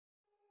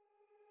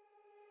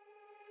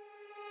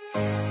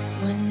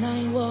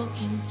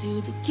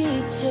into the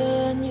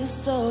kitchen, you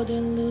saw the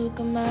look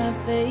on my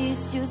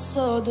face, you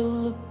saw the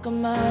look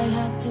on my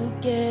heart to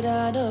get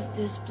out of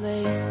this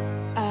place.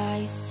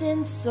 I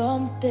seen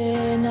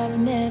something I've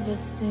never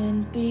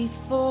seen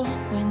before.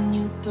 When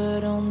you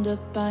put on the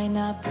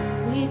pineapple,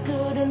 we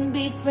couldn't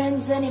be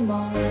friends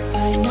anymore.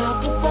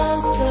 Pineapple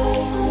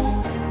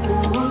doesn't go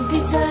on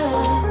pizza.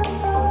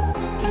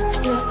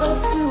 It's a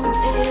fruit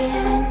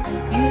and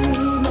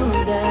you know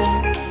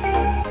that.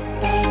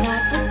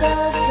 Pineapple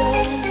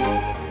doesn't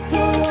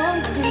go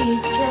on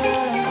pizza.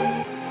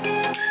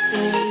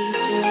 They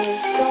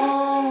just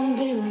don't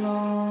belong.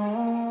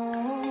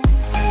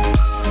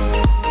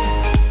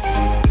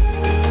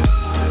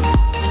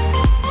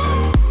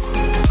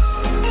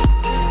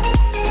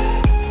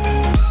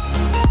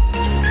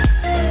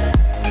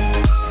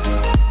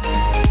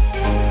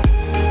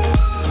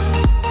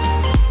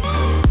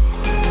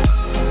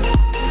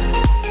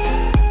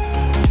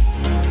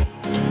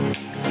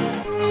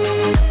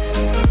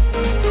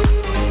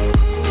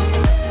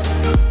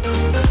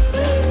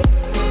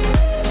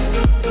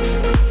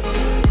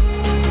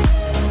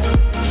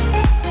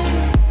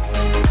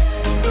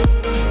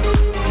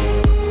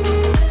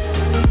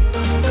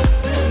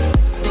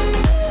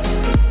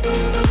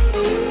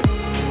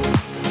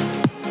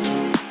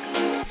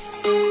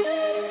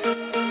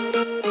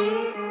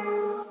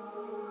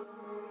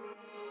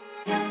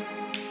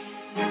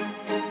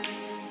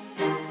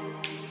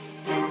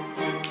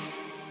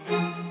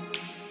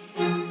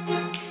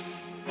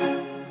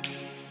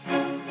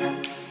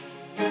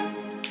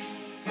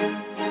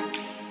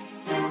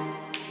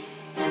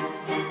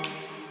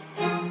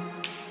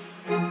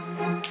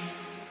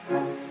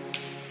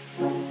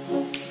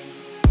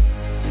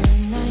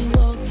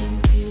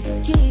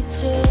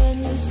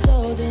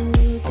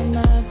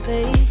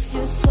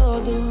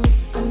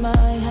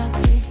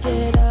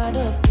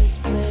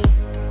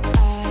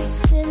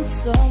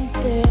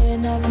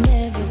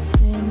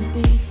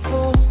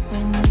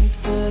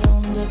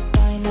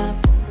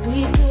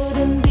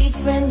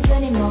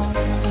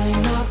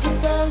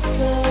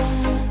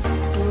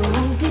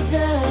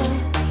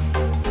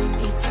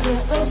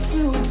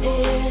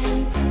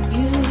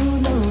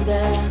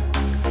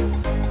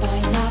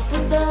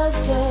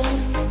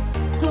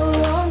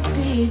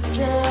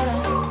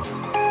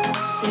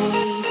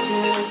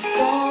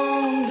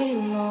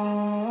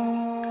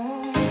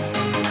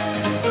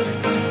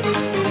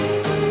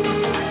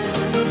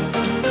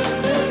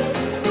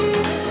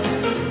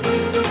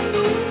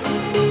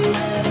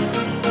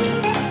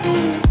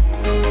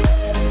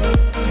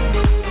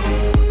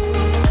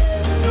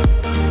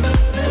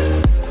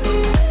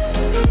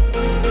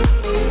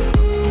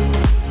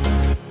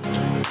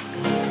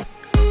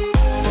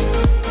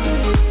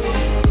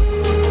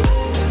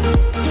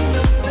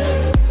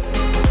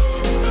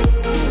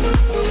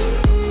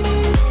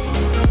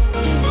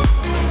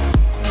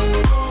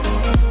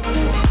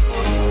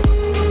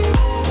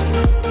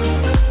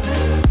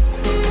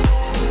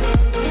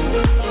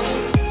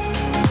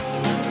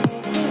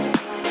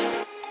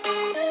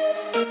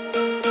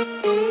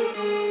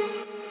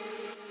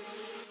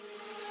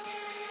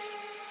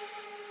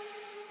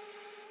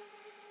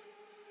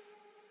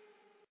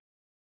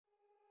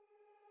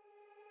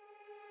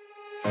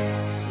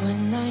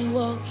 When I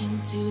walk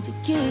into the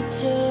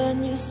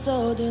kitchen, you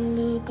saw the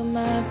look on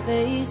my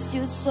face,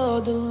 you saw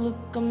the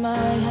look on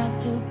my heart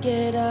to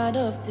get out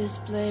of this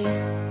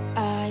place.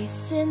 I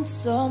seen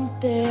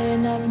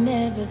something I've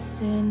never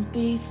seen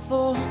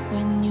before.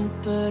 When you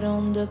put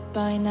on the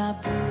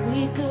pineapple,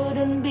 we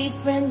couldn't be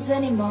friends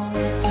anymore.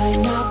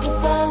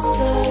 Pineapple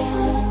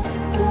doesn't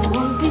go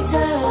on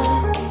pizza.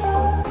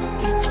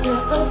 It's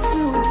a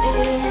fruit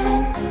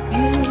and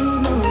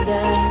you know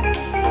that.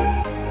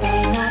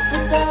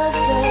 Pineapple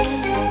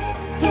doesn't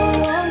go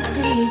on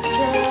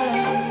pizza.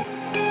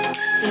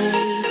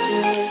 They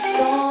just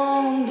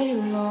don't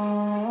belong.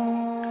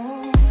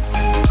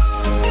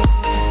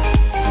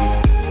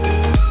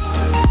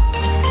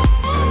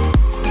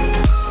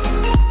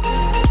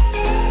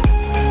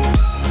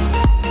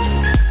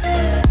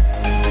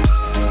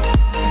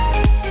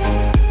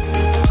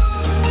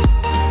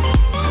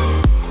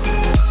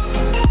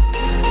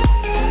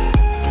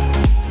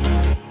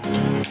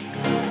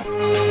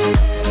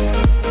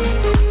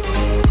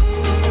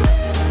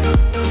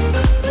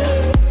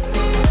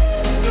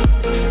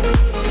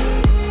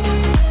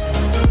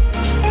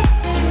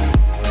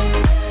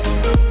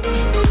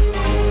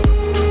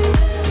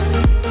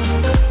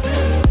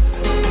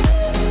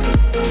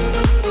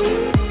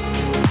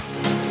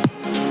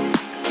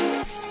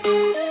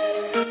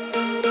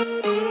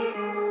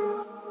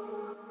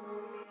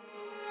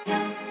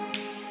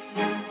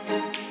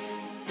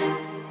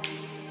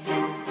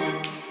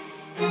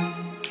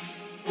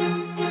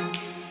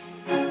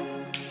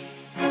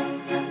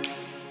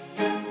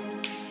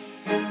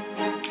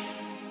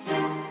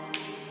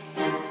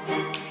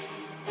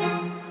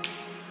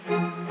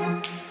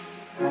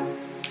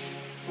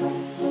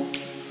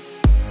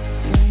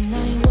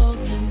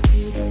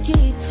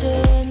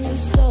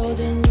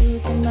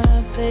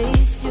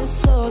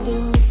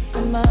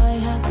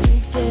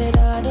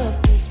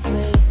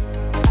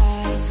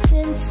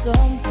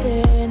 some